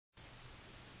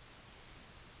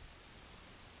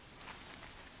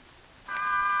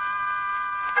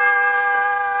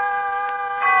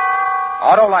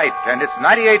Autolite and its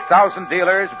 98,000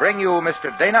 dealers bring you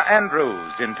Mr. Dana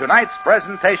Andrews in tonight's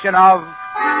presentation of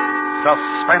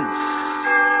Suspense.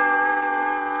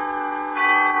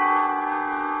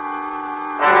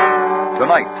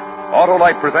 Tonight,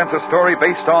 Autolite presents a story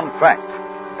based on fact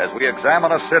as we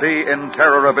examine a city in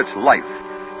terror of its life.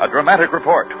 A dramatic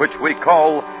report which we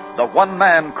call The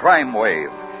One-Man Crime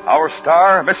Wave. Our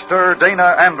star, Mr.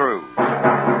 Dana Andrews.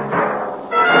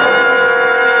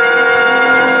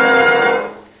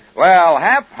 Well,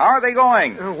 Hap, how are they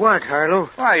going? What, Harlow?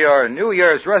 Why, your New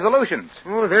Year's resolutions.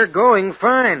 Oh, they're going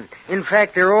fine. In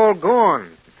fact, they're all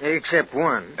gone. Except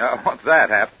one. What's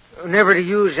that, Hap? Never to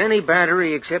use any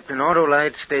battery except an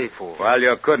Autolite Stay Full. Well,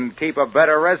 you couldn't keep a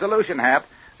better resolution, Hap,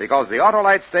 because the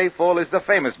Autolite Stay Full is the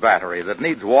famous battery that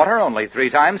needs water only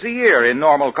 3 times a year in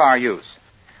normal car use.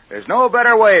 There's no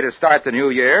better way to start the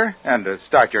new year and to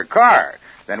start your car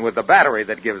than with the battery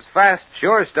that gives fast,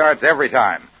 sure starts every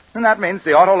time. And that means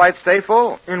the Autolite Stay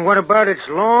Full. And what about its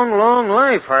long, long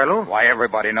life, Harlow? Why,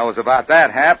 everybody knows about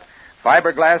that, Hap.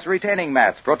 Fiberglass retaining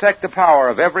mats protect the power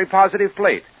of every positive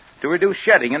plate to reduce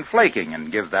shedding and flaking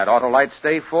and give that Autolite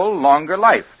Stay Full longer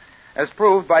life, as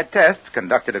proved by tests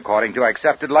conducted according to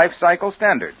accepted life cycle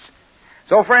standards.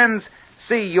 So, friends,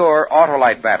 see your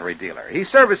Autolite battery dealer. He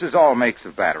services all makes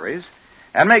of batteries,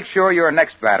 and make sure your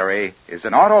next battery is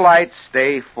an Autolite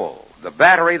Stay Full, the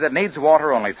battery that needs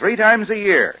water only 3 times a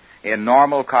year in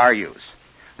normal car use.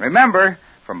 Remember,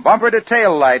 from bumper to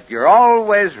tail light, you're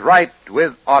always right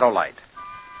with Autolite.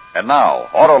 And now,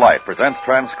 Autolite presents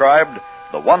transcribed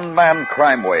The One-Man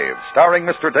Crime Wave, starring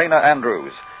Mr. Dana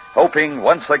Andrews, hoping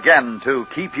once again to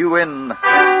keep you in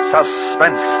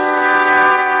suspense.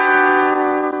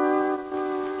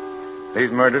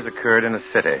 These murders occurred in a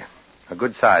city, a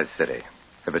good-sized city.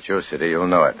 If it's your city, you'll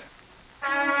know it.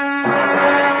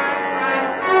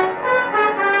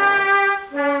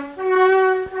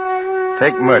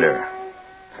 Take murder,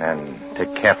 and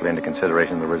take carefully into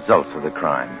consideration the results of the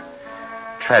crime.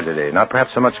 Tragedy, not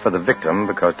perhaps so much for the victim,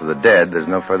 because to the dead there's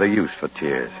no further use for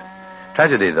tears.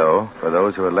 Tragedy, though, for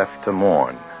those who are left to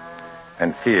mourn.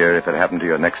 And fear if it happened to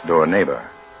your next-door neighbor,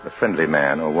 the friendly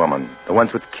man or woman, the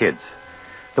ones with kids,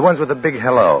 the ones with a big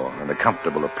hello and a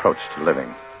comfortable approach to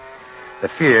living. The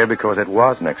fear because it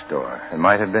was next door and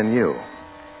might have been you.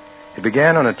 It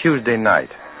began on a Tuesday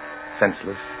night,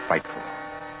 senseless, frightful.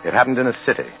 It happened in a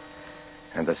city,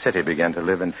 and the city began to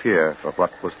live in fear for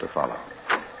what was to follow.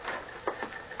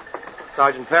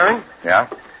 Sergeant Perry? Yeah?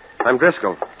 I'm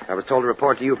Driscoll. I was told to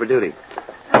report to you for duty.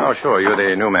 Oh, sure, you're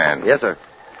the new man. Yes, sir.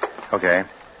 Okay.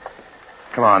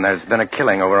 Come on, there's been a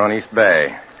killing over on East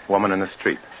Bay. Woman in the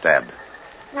street, stabbed.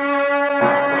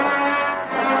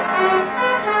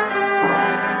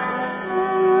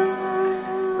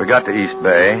 We got to East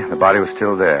Bay. The body was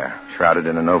still there, shrouded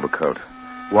in an overcoat.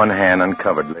 One hand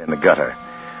uncovered lay in the gutter.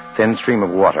 Thin stream of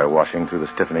water washing through the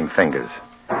stiffening fingers.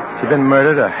 She'd been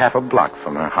murdered a half a block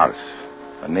from her house.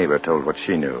 A neighbor told what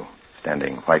she knew,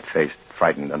 standing white-faced,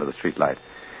 frightened under the streetlight.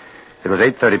 It was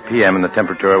 8:30 p.m. and the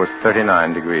temperature was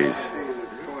 39 degrees.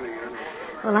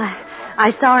 Well,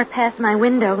 I saw her pass my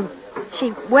window.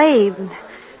 She waved, and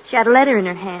she had a letter in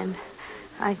her hand.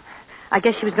 I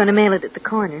guess she was going to mail it at the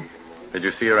corner. Did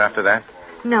you see her after that?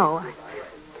 No,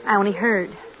 I only heard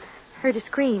her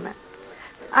scream.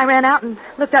 I ran out and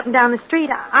looked up and down the street.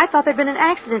 I thought there'd been an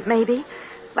accident, maybe,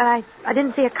 but I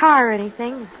didn't see a car or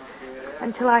anything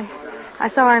until I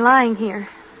saw her lying here.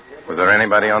 Was there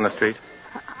anybody on the street?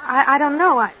 I don't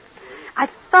know. I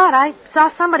thought I saw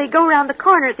somebody go around the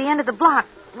corner at the end of the block,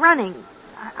 running.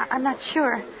 I'm not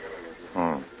sure.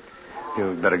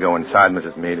 You'd better go inside,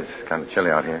 Mrs. Meade. It's kind of chilly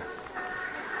out here.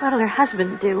 What'll her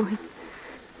husband do? He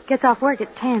gets off work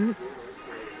at 10.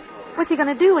 What's he going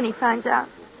to do when he finds out?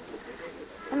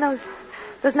 And those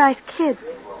nice kids.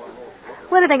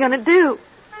 What are they going to do?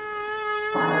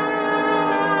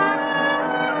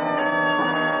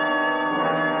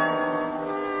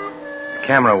 The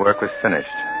camera work was finished.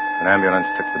 An ambulance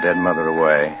took the dead mother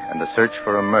away, and the search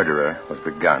for a murderer was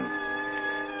begun.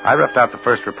 I roughed out the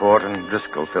first report, and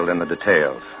Driscoll filled in the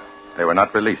details. They were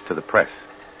not released to the press.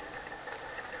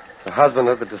 The husband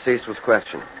of the deceased was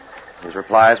questioned. His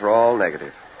replies were all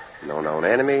negative. No known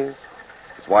enemies.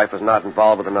 His wife was not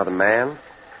involved with another man.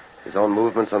 His own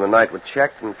movements on the night were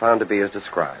checked and found to be as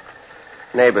described.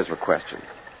 Neighbors were questioned.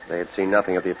 They had seen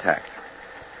nothing of the attack.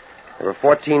 There were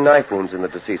 14 knife wounds in the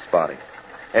deceased's body,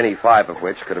 any 5 of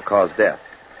which could have caused death.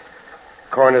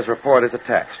 The coroner's report is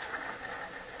attached.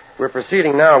 We're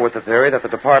proceeding now with the theory that the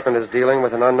department is dealing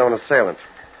with an unknown assailant,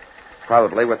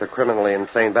 probably with a criminally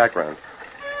insane background.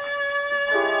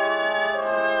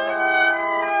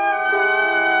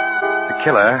 The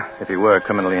killer, if he were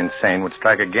criminally insane, would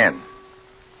strike again.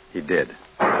 He did. It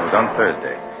was on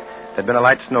Thursday. There had been a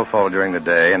light snowfall during the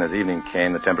day, and as evening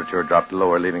came, the temperature dropped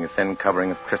lower, leaving a thin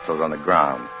covering of crystals on the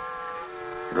ground.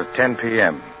 It was 10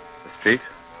 p.m. The street,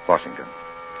 Washington.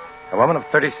 A woman of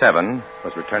 37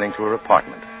 was returning to her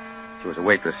apartment. She was a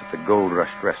waitress at the Gold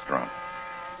Rush restaurant.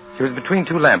 She was between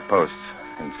two lampposts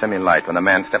in semi-light when a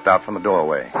man stepped out from a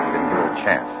doorway. He didn't give her a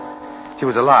chance. She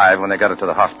was alive when they got her to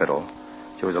the hospital.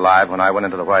 She was alive when I went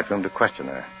into the White Room to question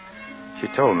her. She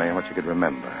told me what she could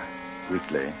remember,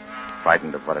 weakly,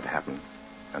 frightened of what had happened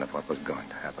and of what was going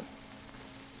to happen.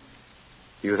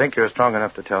 You think you're strong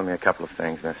enough to tell me a couple of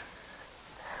things, Miss?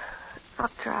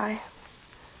 I'll try.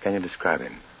 Can you describe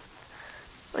him?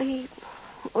 Well, he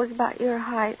was about your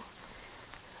height.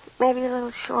 Maybe a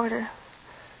little shorter.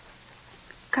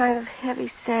 Kind of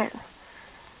heavy set.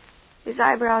 His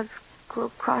eyebrows go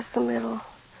across the middle.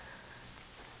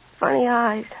 Funny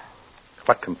eyes.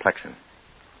 What complexion?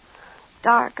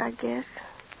 Dark, I guess.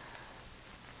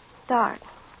 Dark.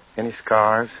 Any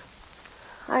scars?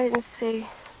 I didn't see.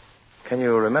 Can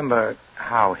you remember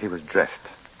how he was dressed?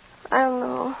 I don't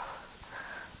know.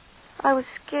 I was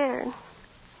scared.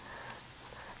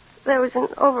 There was an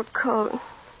overcoat.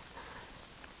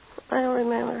 I don't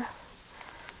remember.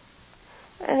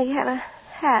 And he had a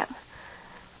hat.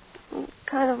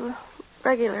 Kind of a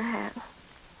regular hat.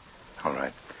 All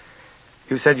right.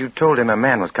 You said you told him a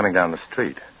man was coming down the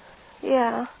street.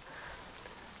 Yeah.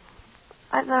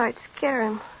 I thought I'd scare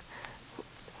him.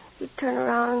 He'd turn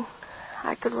around and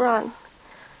I could run.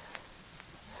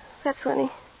 That's when he...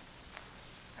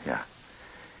 Yeah.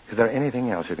 Is there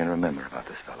anything else you can remember about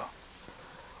this fellow?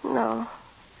 No.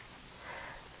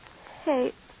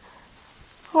 Hey,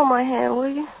 hold my hand, will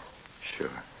you? Sure.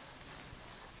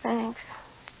 Thanks.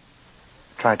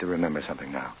 Try to remember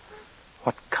something now.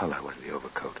 What color was the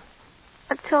overcoat?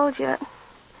 I told you.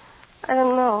 I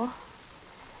don't know.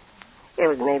 It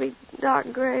was maybe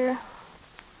dark gray or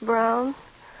brown.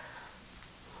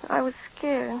 I was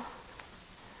scared.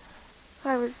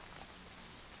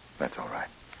 That's all right.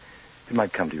 It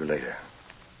might come to you later.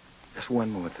 Just one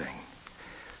more thing.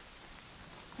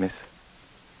 Miss?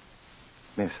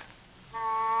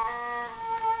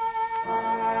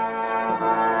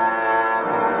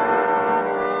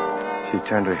 She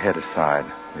turned her head aside.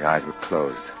 The eyes were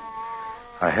closed.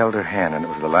 I held her hand, and it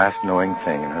was the last knowing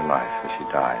thing in her life as she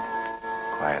died.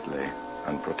 Quietly,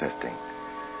 unprotesting.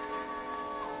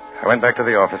 I went back to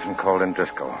the office and called in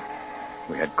Driscoll.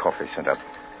 We had coffee sent up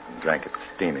and drank it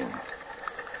steaming.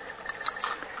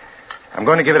 I'm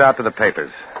going to give it out to the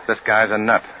papers. This guy's a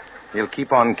nut. He'll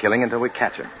keep on killing until we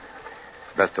catch him.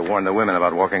 It's best to warn the women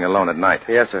about walking alone at night.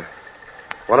 Yes, sir.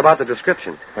 What about the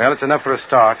description? Well, it's enough for a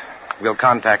start. We'll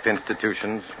contact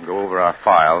institutions and go over our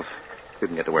files. You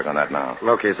can get to work on that now.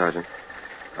 Okay, Sergeant.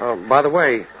 Oh, by the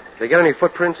way, did they get any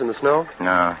footprints in the snow?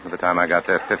 No. By the time I got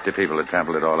there, 50 people had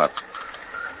trampled it all up.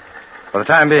 For the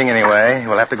time being, anyway,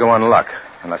 we'll have to go on luck,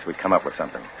 unless we come up with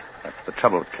something. That's the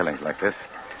trouble with killings like this.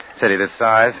 City this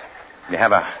size, you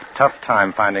have a tough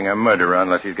time finding a murderer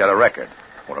unless he's got a record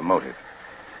or a motive.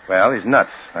 Well, he's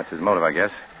nuts. That's his motive, I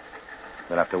guess.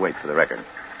 We'll have to wait for the record.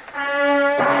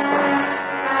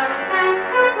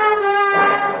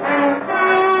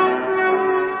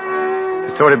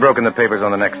 The story broke in the papers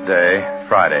on the next day,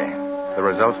 Friday. The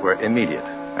results were immediate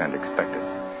and expected.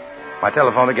 My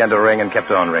telephone began to ring and kept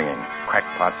on ringing.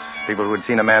 Crackpots, people who had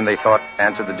seen a man they thought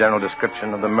answered the general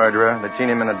description of the murderer. They'd seen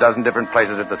him in a dozen different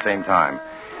places at the same time.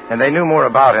 And they knew more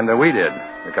about him than we did,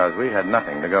 because we had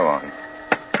nothing to go on.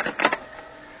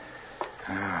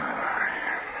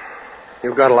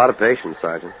 You've got a lot of patience,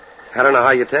 Sergeant. I don't know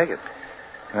how you take it.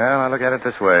 Well, I look at it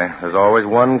this way. There's always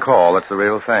one call that's the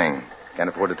real thing. Can't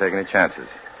afford to take any chances.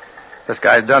 This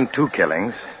guy's done 2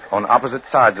 killings on opposite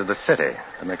sides of the city.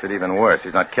 That makes it even worse.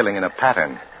 He's not killing in a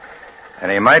pattern. And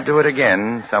he might do it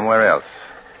again somewhere else.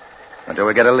 Until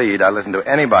we get a lead, I'll listen to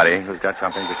anybody who's got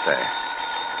something to say.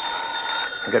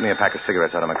 Get me a pack of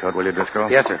cigarettes out of my coat, will you,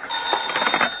 Driscoll? Yes, sir.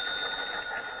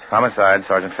 Homicide,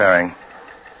 Sergeant Faring.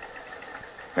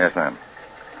 Yes, ma'am.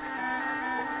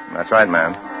 That's right,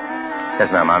 ma'am.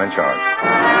 Yes, ma'am, I'm in charge.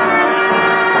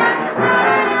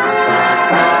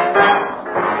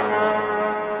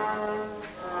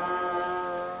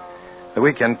 The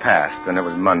weekend passed, and it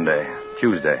was Monday,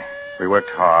 Tuesday. We worked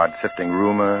hard, sifting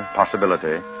rumor, possibility.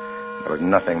 There was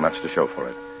nothing much to show for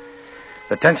it.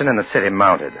 The tension in the city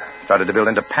mounted, started to build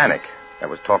into panic. There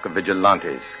was talk of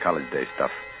vigilantes, college day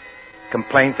stuff.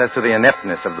 Complaints as to the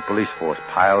ineptness of the police force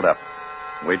piled up.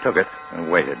 We took it and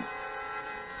waited.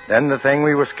 Then the thing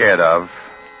we were scared of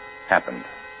happened.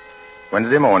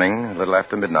 Wednesday morning, a little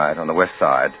after midnight, on the west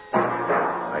side,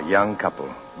 I A young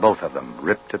couple, both of them,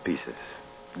 ripped to pieces,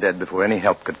 dead before any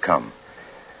help could come.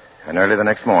 And early the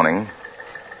next morning...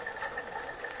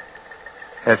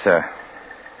 Yes, sir.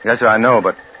 Yes, sir, I know,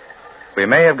 but we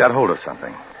may have got hold of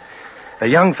something. The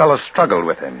young fellow struggled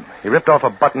with him. He ripped off a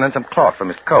button and some cloth from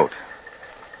his coat.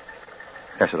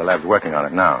 Yes, sir, the lab's working on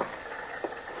it now.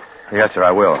 Yes, sir,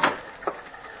 I will.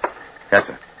 Yes,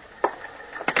 sir.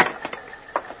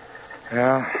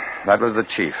 Well, that was the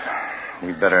chief.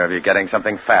 We'd better be getting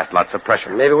something fast. Lots of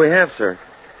pressure. Maybe we have, sir.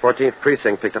 14th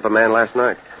Precinct picked up a man last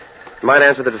night. He might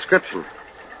answer the description.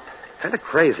 Kind of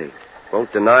crazy.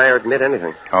 Won't deny or admit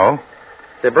anything. Oh?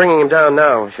 They're bringing him down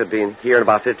now. Should be here in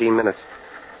about 15 minutes.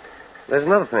 There's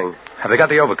another thing. Have they got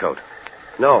the overcoat?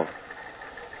 No.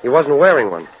 He wasn't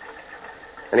wearing one.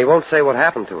 And he won't say what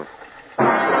happened to it.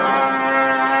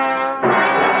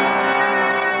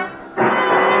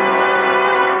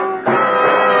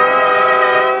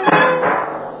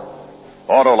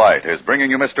 Autolite is bringing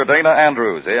you Mr. Dana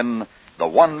Andrews in The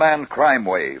One-Man Crime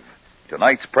Wave.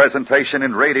 Tonight's presentation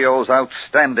in radio's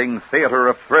outstanding theater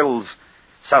of thrills,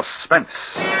 Suspense.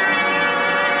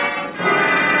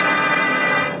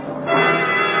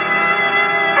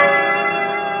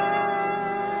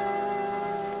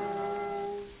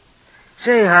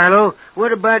 Say, Harlow,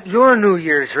 what about your New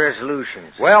Year's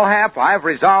resolutions? Well, Hap, I've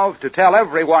resolved to tell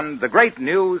everyone the great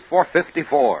news for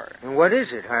 54. And what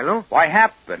is it, Harlow? Why,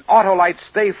 Hap, an Autolite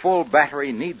Stay Full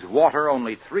battery needs water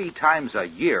only 3 times a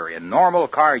year in normal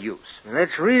car use.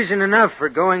 That's reason enough for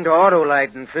going to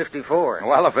Autolite in 54.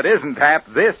 Well, if it isn't, Hap,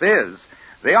 this is.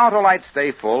 The Autolite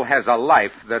Stay Full has a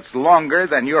life that's longer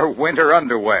than your winter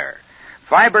underwear.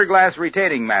 Fiberglass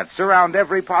retaining mats surround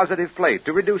every positive plate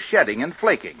to reduce shedding and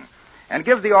flaking, and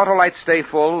give the Autolite Stay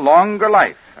Full longer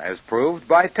life, as proved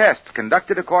by tests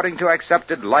conducted according to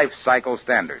accepted life cycle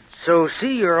standards. So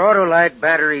see your Autolite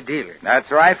battery dealer.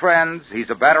 That's right, friends. He's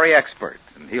a battery expert,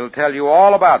 and he'll tell you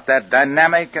all about that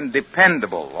dynamic and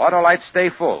dependable Autolite Stay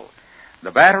Full,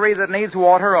 the battery that needs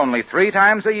water only 3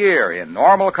 times a year in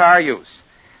normal car use.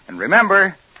 And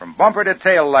remember, from bumper to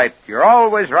tail light, you're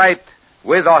always right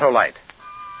with Autolite.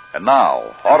 And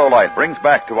now, Autolite brings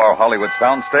back to our Hollywood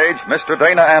soundstage Mr.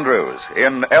 Dana Andrews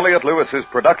in Elliot Lewis's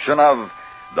production of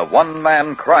The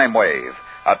One-Man Crime Wave,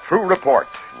 a true report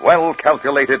well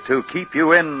calculated to keep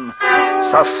you in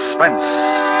suspense.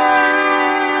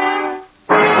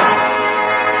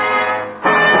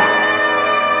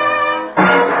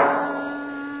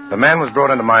 The man was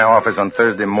brought into my office on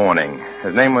Thursday morning.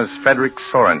 His name was Frederick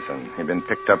Sorensen. He'd been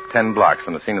picked up 10 blocks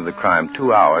from the scene of the crime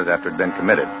 2 hours after it had been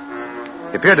committed.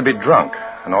 He appeared to be drunk,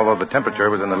 and although the temperature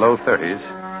was in the low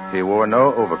 30s, he wore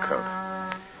no overcoat.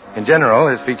 In general,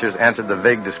 his features answered the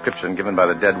vague description given by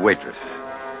the dead waitress.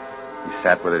 He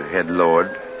sat with his head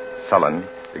lowered, sullen,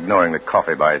 ignoring the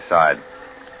coffee by his side.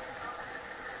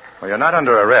 Well, you're not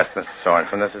under arrest, Mr.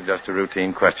 Sorensen. This is just a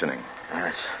routine questioning.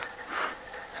 Yes.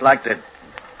 It's like the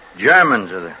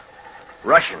Germans or the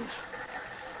Russians.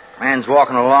 Man's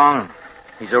walking along, and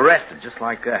he's arrested just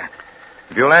like that.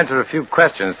 If you'll answer a few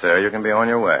questions, sir, you can be on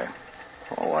your way.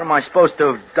 Well, what am I supposed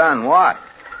to have done? What?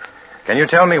 Can you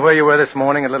tell me where you were this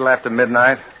morning a little after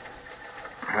midnight?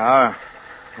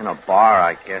 In a bar,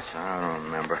 I guess. I don't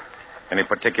remember. Any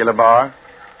particular bar?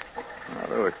 Well,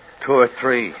 there were 2 or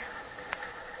 3.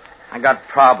 I got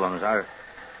problems. I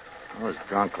was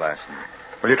drunk last night.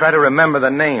 Will you try to remember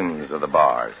the names of the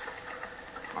bars?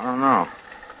 I don't know.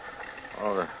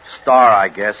 Oh, the Star, I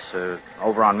guess,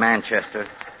 over on Manchester.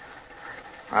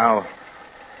 Oh,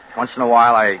 once in a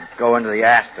while I go into the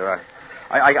Astor.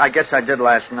 I guess I did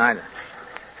last night.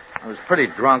 I was pretty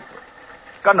drunk.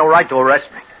 Got no right to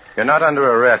arrest me. You're not under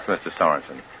arrest, Mr.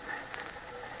 Sorensen.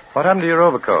 What happened to your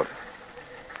overcoat?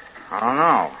 I don't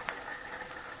know.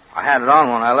 I had it on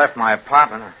when I left my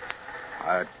apartment.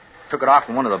 I took it off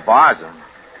in one of the bars and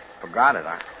forgot it.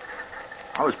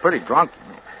 I was pretty drunk.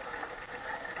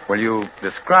 Will you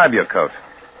describe your coat?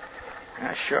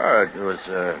 Yeah, sure. It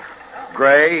was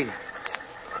gray,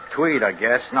 tweed, I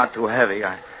guess. Not too heavy.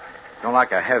 I don't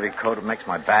like a heavy coat. It makes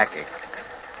my back ache.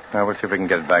 Well, we'll see if we can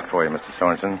get it back for you, Mr.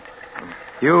 Sorensen.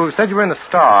 You said you were in the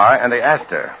Star and the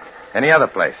Astor. Any other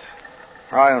place?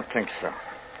 I don't think so.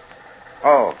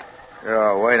 Oh,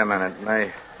 wait a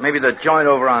minute. Maybe the joint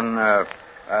over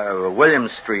on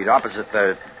Williams Street, opposite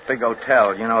the big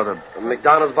hotel. You know, the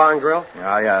McDonald's Bar and Grill?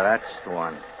 Yeah, that's the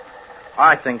one.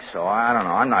 I think so. I don't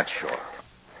know. I'm not sure.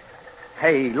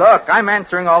 Hey, look, I'm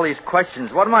answering all these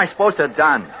questions. What am I supposed to have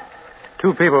done?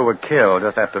 2 people were killed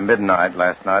just after midnight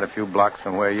last night, a few blocks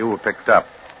from where you were picked up.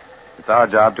 It's our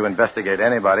job to investigate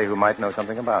anybody who might know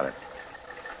something about it.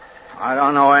 I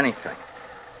don't know anything.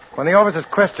 When the officers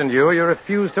questioned you, you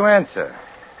refused to answer.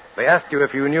 They asked you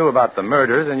if you knew about the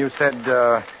murders, and you said,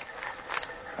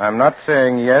 I'm not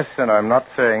saying yes, and I'm not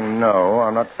saying no.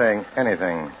 I'm not saying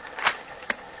anything.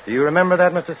 Do you remember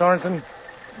that, Mr. Sorensen?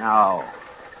 No.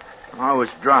 I was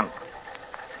drunk.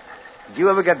 Did you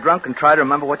ever get drunk and try to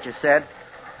remember what you said?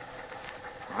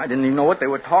 I didn't even know what they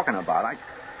were talking about.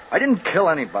 I didn't kill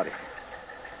anybody.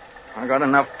 I got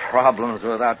enough problems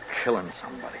without killing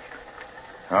somebody.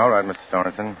 All right, Mr.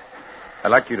 Sorensen. I'd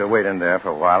like you to wait in there for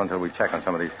a while until we check on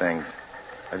some of these things.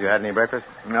 Have you had any breakfast?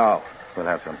 No. We'll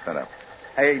have some sent up.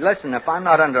 Hey, listen, if I'm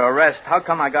not under arrest, how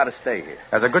come I got to stay here?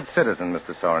 As a good citizen,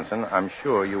 Mr. Sorensen, I'm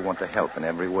sure you want to help in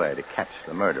every way to catch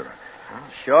the murderer. Oh,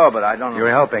 sure, but I don't know.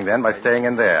 You're helping, then, by staying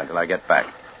in there until I get back.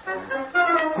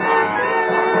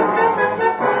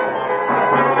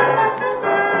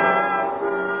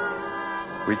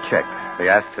 We checked the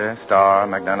Astor, Star,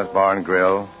 McDonough's Bar and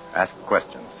Grill, asked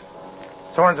questions.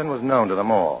 Sorensen was known to them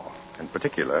all. In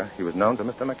particular, he was known to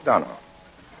Mr. McDonough.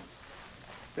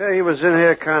 Yeah, he was in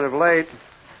here kind of late.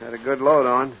 Had a good load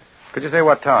on. Could you say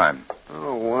what time?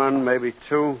 Oh, 1, maybe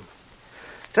 2.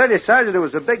 Tell you, Sergeant, it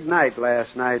was a big night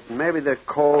last night, and maybe the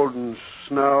cold and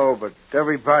snow, but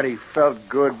everybody felt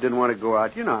good, didn't want to go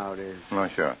out. You know how it is. Oh,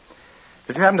 sure.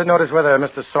 Did you happen to notice whether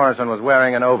Mr. Sorensen was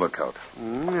wearing an overcoat?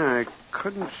 I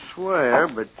couldn't swear,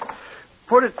 but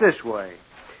put it this way.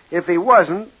 If he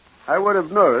wasn't, I would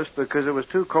have noticed because it was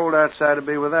too cold outside to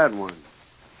be without one.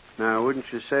 Now,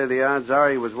 wouldn't you say the odds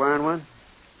are he was wearing one?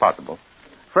 Possible.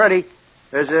 Freddie,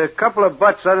 there's a couple of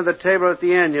butts under the table at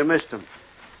the end. You missed them.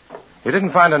 You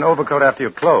didn't find an overcoat after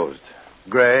you closed?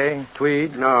 Gray,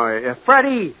 tweed? No.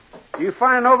 Freddie, you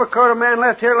find an overcoat a man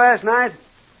left here last night?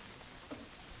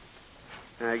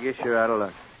 I guess you're out of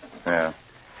luck. Yeah.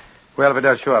 Well, if it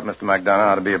does show up, Mr.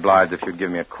 McDonough, I'd be obliged if you'd give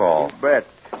me a call. You bet.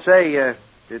 Say,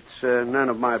 it's none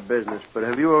of my business, but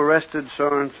have you arrested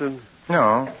Sorensen?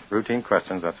 No. Routine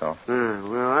questions, that's all.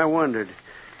 Well, I wondered.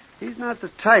 He's not the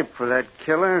type for that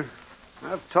killer.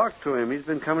 I've talked to him. He's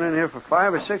been coming in here for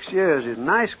 5 or 6 years. He's a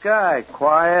nice guy,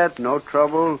 quiet, no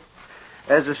trouble.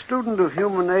 As a student of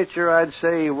human nature, I'd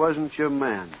say he wasn't your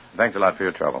man. Thanks a lot for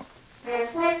your trouble.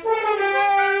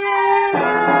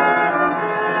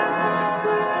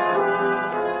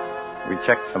 We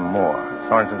checked some more.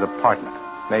 Sorensen's apartment,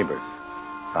 neighbors.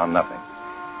 Found nothing.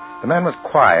 The man was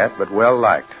quiet, but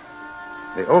well-liked.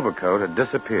 The overcoat had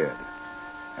disappeared.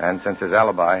 And since his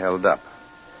alibi held up,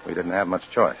 we didn't have much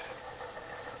choice.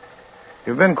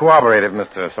 You've been cooperative,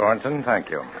 Mr. Sorensen. Thank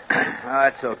you.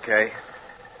 That's okay.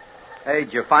 Hey,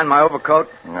 did you find my overcoat?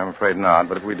 I'm afraid not,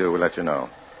 but if we do, we'll let you know.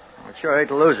 I'd sure hate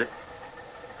to lose it.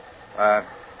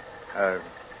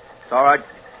 It's all right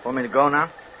for me to go now?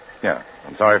 Yeah.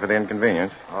 I'm sorry for the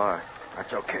inconvenience. All right.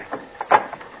 That's okay.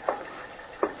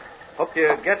 Hope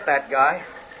you get that guy.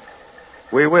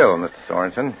 We will, Mr.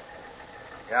 Sorensen.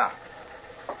 Yeah.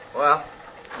 Well,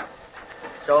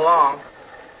 so long.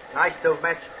 Nice to have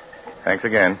met you. Thanks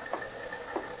again.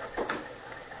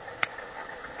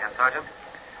 Yes, Sergeant?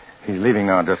 He's leaving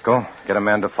now, Driscoll. Get a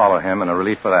man to follow him and a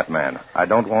relief for that man. I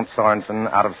don't want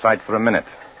Sorensen out of sight for a minute.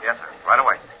 Yes, sir. Right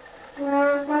away.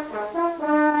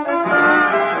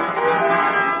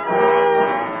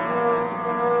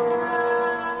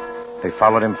 They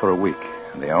followed him for a week,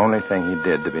 and the only thing he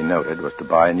did to be noted was to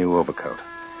buy a new overcoat.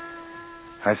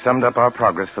 I summed up our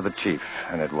progress for the chief,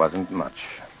 and it wasn't much.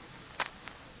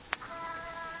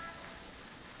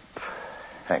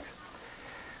 Thanks.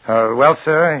 Well,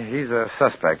 sir, he's a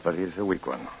suspect, but he's a weak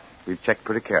one. We've checked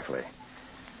pretty carefully.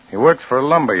 He works for a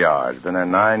lumber yard. Been there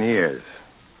 9 years.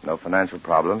 No financial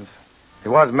problems. He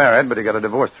was married, but he got a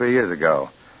divorce 3 years ago.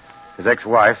 His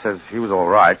ex-wife says he was all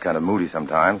right, kind of moody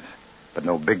sometimes, but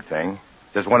no big thing.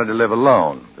 Just wanted to live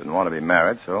alone. Didn't want to be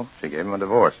married, so she gave him a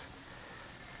divorce.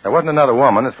 There wasn't another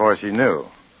woman as far as she knew.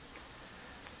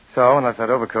 So, unless that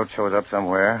overcoat shows up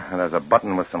somewhere and there's a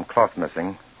button with some cloth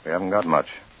missing, we haven't got much.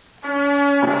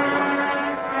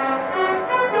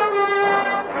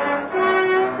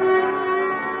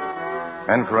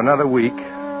 And for another week,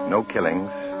 no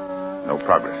killings, no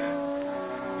progress.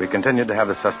 We continued to have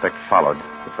the suspect followed,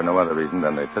 if for no other reason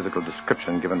than the physical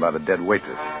description given by the dead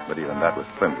waitress, but even that was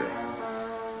flimsy.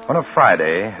 On a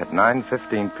Friday at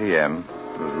 9:15 p.m.,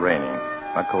 it was raining.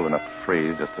 Not cold enough to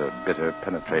freeze, just a bitter,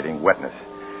 penetrating wetness.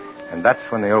 And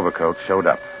that's when the overcoat showed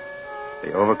up.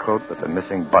 The overcoat with the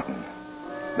missing button.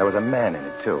 There was a man in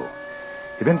it, too.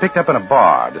 He'd been picked up in a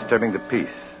bar, disturbing the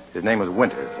peace. His name was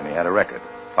Winters, and he had a record.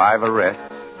 5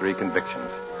 arrests, 3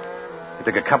 convictions. It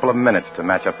took a couple of minutes to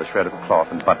match up the shred of cloth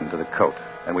and button to the coat.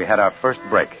 And we had our first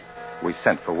break. We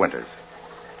sent for Winters.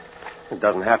 It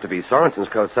doesn't have to be Sorensen's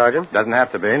coat, Sergeant. Doesn't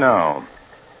have to be, no.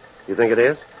 You think it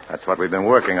is? That's what we've been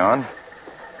working on.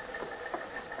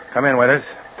 Come in, Withers.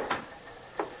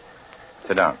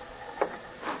 Sit down.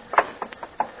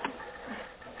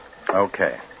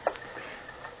 Okay.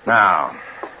 Now,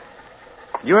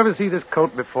 you ever see this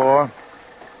coat before?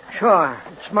 Sure,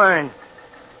 it's mine.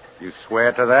 You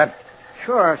swear to that?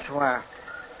 Sure, I swear.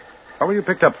 What were you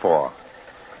picked up for?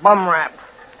 Bum rap.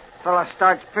 Fella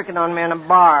starts picking on me in a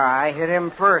bar. I hit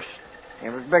him first. He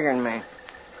was bigger than me.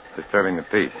 Disturbing the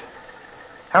peace.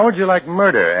 How would you like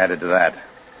murder added to that?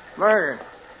 Murder?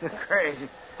 You're crazy.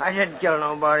 I didn't kill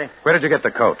nobody. Where did you get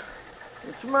the coat?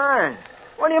 It's mine.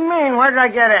 What do you mean? Where did I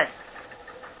get it?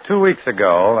 2 weeks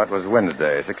ago, that was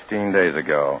Wednesday, 16 days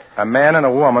ago, a man and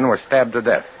a woman were stabbed to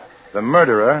death. The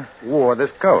murderer wore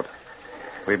this coat.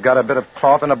 We've got a bit of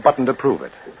cloth and a button to prove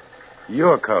it.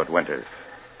 Your coat, Winters.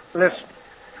 Listen,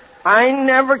 I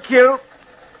never killed.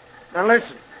 Now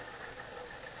listen.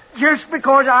 Just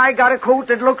because I got a coat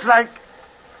that looks like...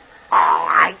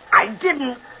 Oh, I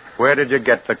didn't. Where did you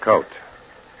get the coat?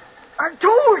 I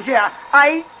told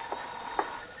you.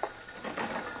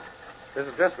 This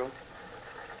is Driscoll.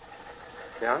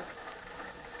 Yeah?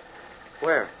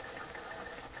 Where?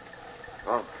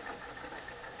 Oh.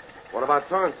 What about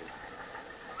Sorensen?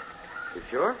 You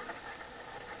sure?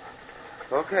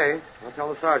 Okay. I'll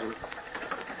tell the sergeant.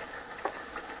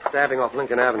 Stabbing off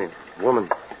Lincoln Avenue. Woman.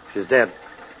 She's dead.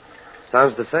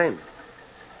 Sounds the same.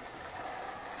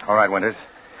 All right, Winters.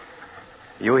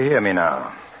 You hear me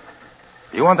now.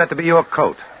 You want that to be your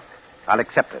coat. I'll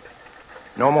accept it.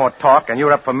 No more talk, and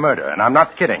you're up for murder, and I'm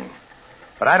not kidding.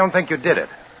 But I don't think you did it,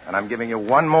 and I'm giving you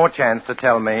one more chance to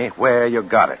tell me where you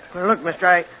got it. Well, look,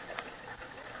 mister,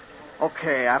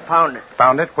 Okay, I found it.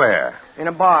 Found it where? In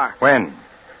a bar. When?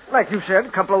 Like you said,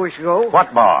 a couple of weeks ago.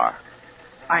 What bar?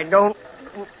 I don't...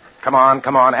 Come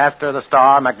on. Astor, the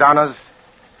Star, McDonough's?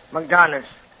 McDonough's.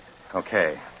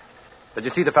 Okay. Did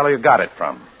you see the fellow you got it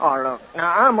from? Oh, look,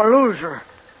 now, I'm a loser.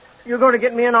 You're going to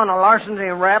get me in on a larceny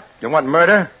and rap? You want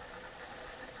murder?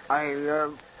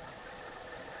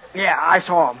 Yeah, I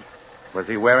saw him. Was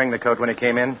he wearing the coat when he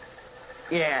came in?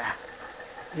 Yeah.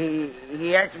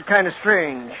 He acted kind of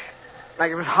strange. Like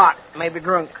he was hot, maybe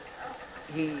drunk.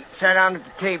 He sat down at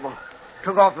the table,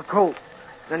 took off the coat.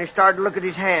 Then he started to look at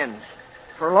his hands.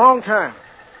 For a long time.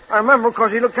 I remember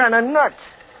because he looked kind of nuts.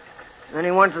 Then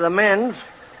he went to the men's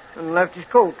and left his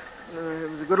coat. It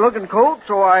was a good-looking coat,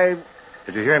 so I...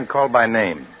 Did you hear him called by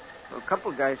name? Well, a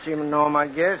couple of guys seem to know him, I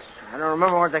guess. I don't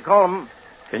remember what they call him.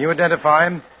 Can you identify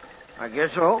him? I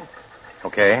guess so.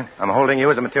 Okay. I'm holding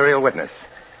you as a material witness.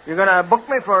 You're going to book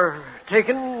me for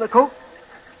taking the coat?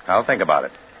 I'll think about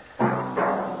it.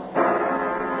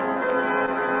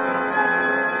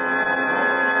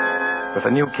 With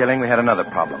the new killing, we had another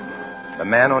problem. The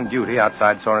man on duty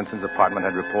outside Sorensen's apartment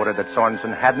had reported that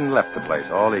Sorensen hadn't left the place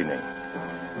all evening.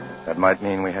 That might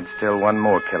mean we had still one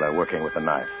more killer working with a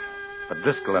knife. But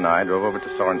Driscoll and I drove over to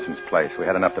Sorensen's place. We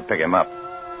had enough to pick him up.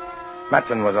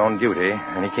 Matson was on duty,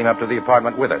 and he came up to the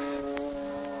apartment with us.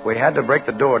 We had to break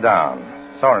the door down.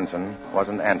 Sorensen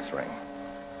wasn't answering.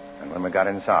 And when we got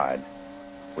inside,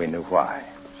 we knew why.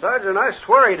 Sergeant, I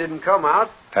swear he didn't come out.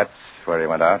 That's where he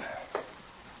went out.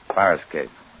 Fire escape.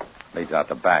 Leads out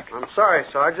the back. I'm sorry,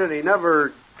 Sergeant. He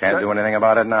never... Can't do anything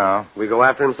about it now. We go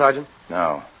after him, Sergeant?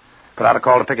 No. Put out a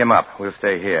call to pick him up. We'll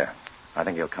stay here. I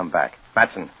think he'll come back.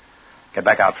 Matson, get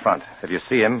back out front. If you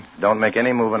see him, don't make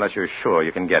any move unless you're sure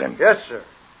you can get him. Yes, sir.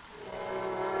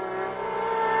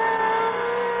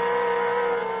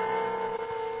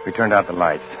 We turned out the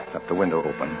lights, left the window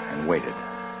open, and waited.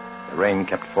 The rain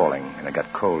kept falling, and it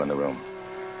got cold in the room.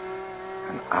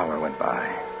 An hour went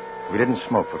by. We didn't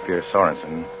smoke for fear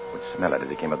Sorensen would smell it as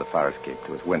he came up the fire escape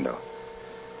to his window.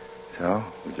 So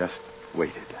we just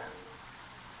waited.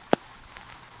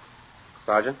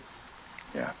 Sergeant?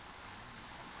 Yeah.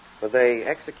 Would they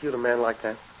execute a man like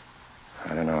that?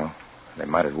 I don't know. They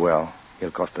might as well.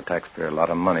 He'll cost the taxpayer a lot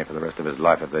of money for the rest of his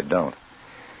life if they don't.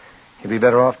 He'd be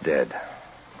better off dead.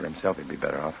 For himself, he'd be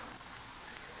better off.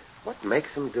 What makes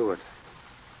him do it?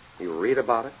 You read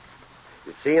about it?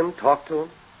 You see him, talk to him?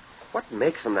 What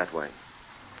makes him that way?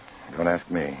 Don't ask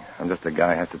me. I'm just a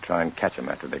guy who has to try and catch them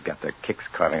after they've got their kicks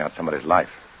carving out somebody's life.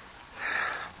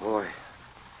 Boy,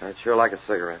 I'd sure like a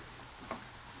cigarette.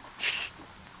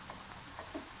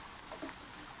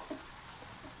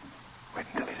 Wait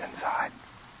until he's inside.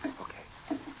 Okay.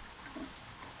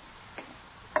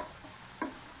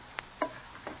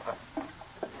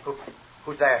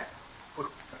 Who's there?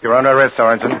 You're under arrest,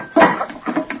 Sorensen.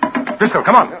 Driscoll,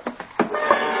 come on.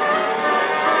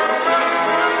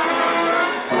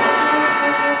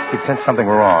 He'd sensed something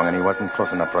wrong, and he wasn't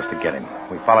close enough for us to get him.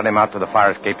 We followed him out to the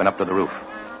fire escape and up to the roof.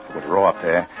 It was raw up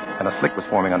there, and a slick was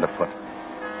forming underfoot.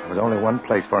 There was only one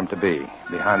place for him to be,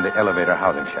 behind the elevator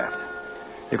housing shaft.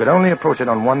 You could only approach it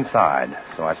on one side,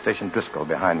 so I stationed Driscoll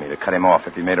behind me to cut him off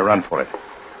if he made a run for it.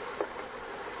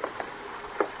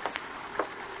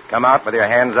 Come out with your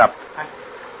hands up. I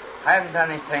haven't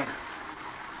done anything.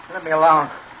 Let me alone.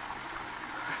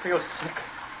 I feel sick.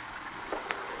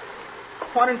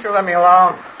 Why don't you let me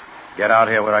alone? Get out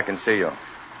here where I can see you.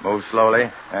 Move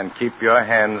slowly and keep your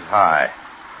hands high.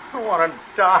 I want to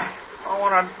die. I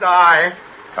want to die.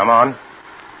 Come on.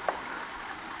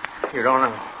 You don't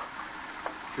know.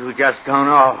 You just don't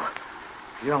know.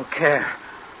 You don't care.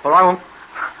 Well,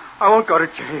 I won't go to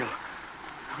jail.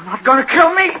 You're not going to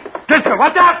kill me. Driscoll,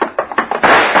 what's up?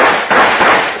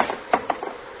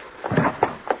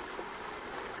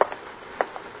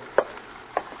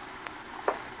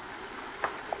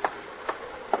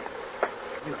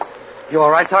 You all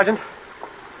right, Sergeant?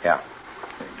 Yeah.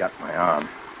 They got my arm.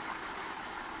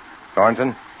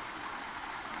 Thornton?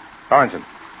 Thornton.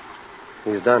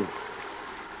 He's done.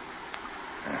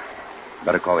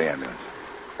 Better call the ambulance.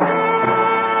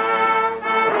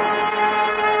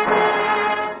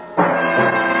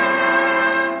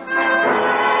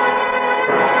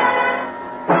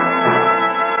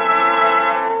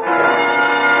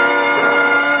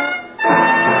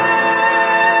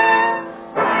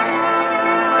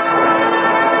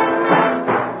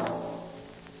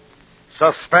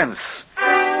 Suspense.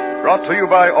 Brought to you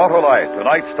by Autolite.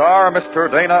 Tonight's star,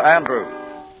 Mr. Dana Andrews.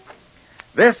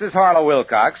 This is Harlow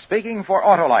Wilcox speaking for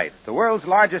Autolite, the world's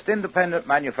largest independent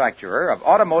manufacturer of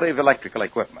automotive electrical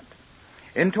equipment.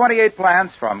 In 28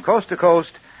 plants from coast to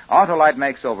coast, Autolite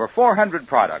makes over 400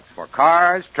 products for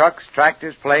cars, trucks,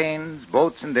 tractors, planes,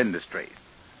 boats, and industry.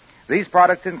 These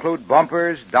products include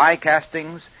bumpers, die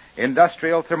castings,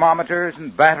 industrial thermometers,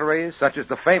 and batteries such as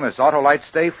the famous Autolite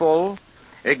Stay Full,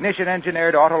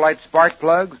 ignition-engineered Autolite spark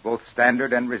plugs, both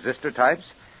standard and resistor types,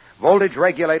 voltage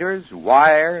regulators,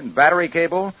 wire and battery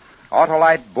cable,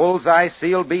 Autolite Bullseye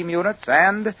seal beam units,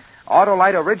 and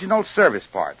Autolite original service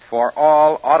parts for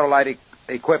all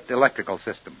Autolite-equipped electrical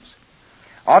systems.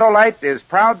 Autolite is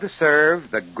proud to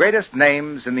serve the greatest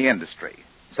names in the industry.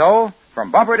 So,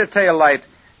 from bumper to tail light,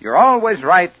 you're always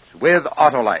right with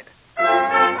Autolite.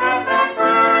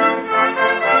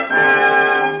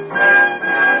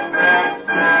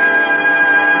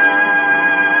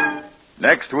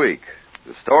 Next week,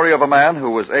 the story of a man who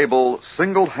was able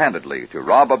single-handedly to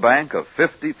rob a bank of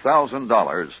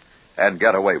 $50,000 and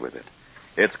get away with it.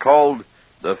 It's called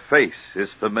The Face is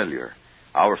Familiar.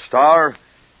 Our star,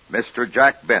 Mr.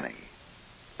 Jack Benny.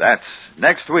 That's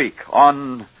next week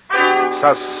on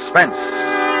Suspense.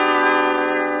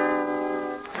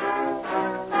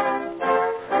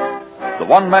 The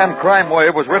One-Man Crime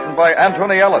Wave was written by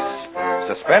Anthony Ellis.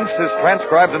 Suspense is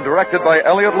transcribed and directed by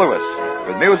Elliot Lewis,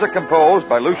 with music composed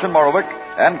by Lucian Morowick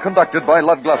and conducted by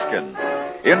Lud Gluskin.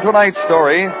 In tonight's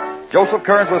story, Joseph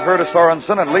Kearns was heard as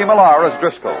Sorensen and Lee Millar as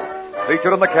Driscoll.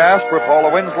 Featured in the cast were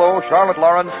Paula Winslow, Charlotte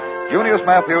Lawrence, Junius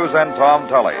Matthews, and Tom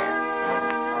Tully.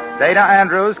 Dana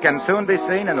Andrews can soon be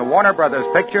seen in the Warner Brothers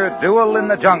picture Duel in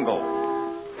the Jungle.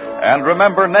 And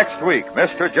remember next week,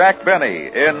 Mr. Jack Benny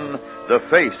in The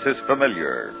Face is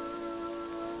Familiar.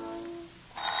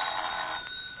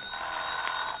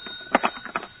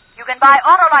 You can buy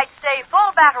Autolite Stay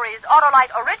Full batteries, Autolite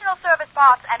original service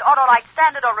parts, and Autolite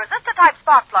standard or resistor type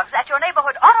spark plugs at your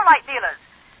neighborhood Autolite dealers.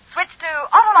 Switch to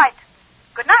Autolite.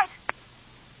 Good night.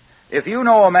 If you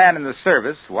know a man in the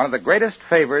service, one of the greatest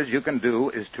favors you can do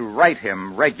is to write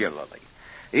him regularly.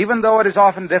 Even though it is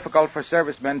often difficult for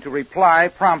servicemen to reply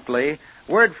promptly,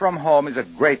 word from home is a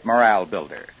great morale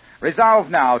builder. Resolve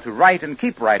now to write and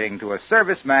keep writing to a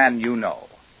serviceman you know.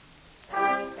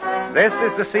 This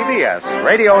is the CBS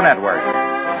Radio Network.